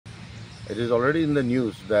It is already in the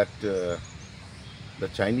news that the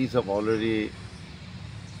Chinese have already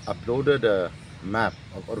uploaded a map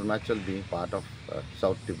of Arunachal being part of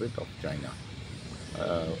South Tibet of China.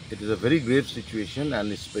 It is a very grave situation,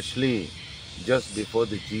 and especially just before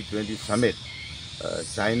the G20 summit,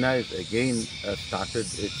 China is again started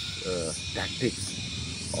its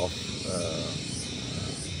tactics of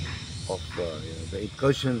the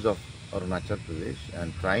incursions of Arunachal Pradesh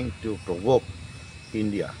and trying to provoke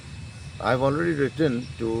India. I have already written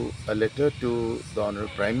a letter to the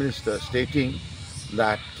Honorable Prime Minister stating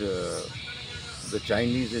that the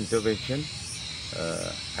Chinese intervention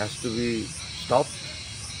has to be stopped.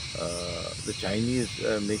 The Chinese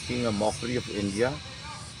making a mockery of India.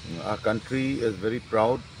 Our country is very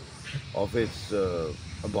proud of its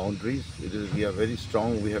boundaries. We are very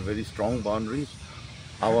strong. We have very strong boundaries.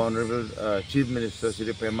 Our Honorable Chief Minister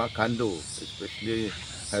Sri Pema Khandu especially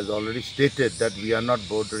has already stated that we are not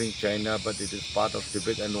bordering China, but it is part of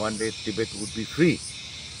Tibet, and one day Tibet would be free.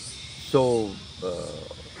 So,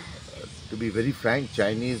 to be very frank,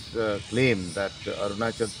 Chinese claim that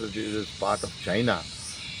Arunachal Pradesh is part of China.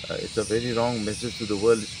 It's a very wrong message to the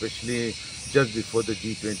world, especially just before the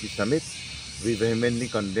G20 summit. We vehemently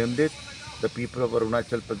condemned it. The people of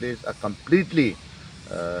Arunachal Pradesh are completely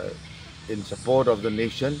in support of the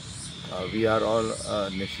nation. We are all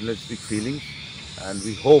nationalistic feelings, and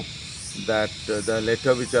we hope that the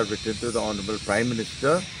letter which are written to the Honorable Prime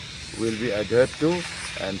Minister will be adhered to,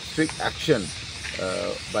 and strict action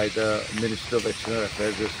by the Minister of External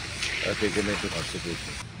Affairs is taken into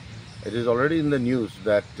consideration. It is already in the news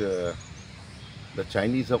that the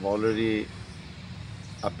Chinese have already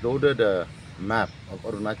uploaded a map of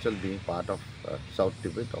Arunachal being part of South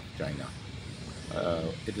Tibet of China.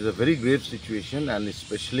 It is a very grave situation, and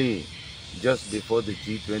especially just before the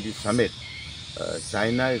G20 summit,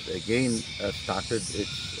 China is again started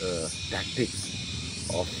its tactics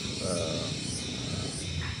of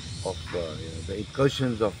the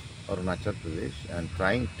incursions of Arunachal Pradesh and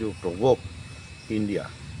trying to provoke India.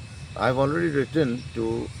 I have already written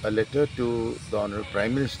a letter to the Honorable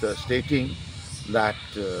Prime Minister stating that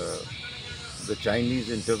the Chinese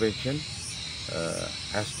intervention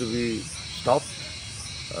has to be stopped.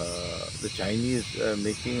 The Chinese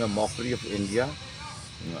making a mockery of India.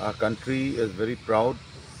 Our country is very proud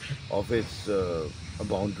of its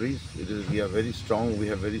boundaries. We are very strong. We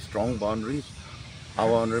have very strong boundaries.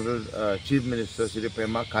 Our Honorable Chief Minister Sri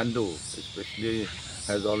Pema Khandu especially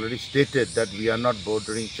has already stated that we are not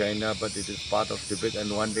bordering China, but it is part of Tibet, and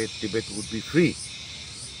one day Tibet would be free.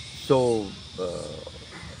 So,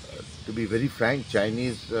 to be very frank,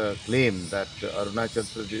 Chinese claim that Arunachal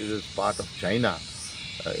Pradesh is part of China.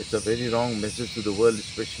 It's a very wrong message to the world,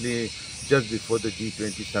 especially just before the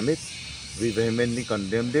G20 summit. We vehemently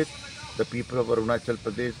condemned it. The people of Arunachal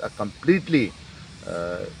Pradesh are completely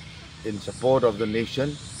in support of the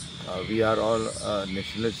nation. We are all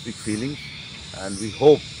nationalistic feelings, and we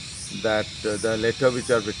hope that the letter which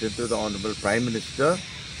are written to the Honorable Prime Minister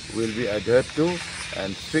will be adhered to,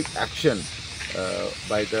 and strict action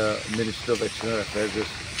by the Minister of External Affairs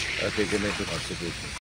is taken into consideration.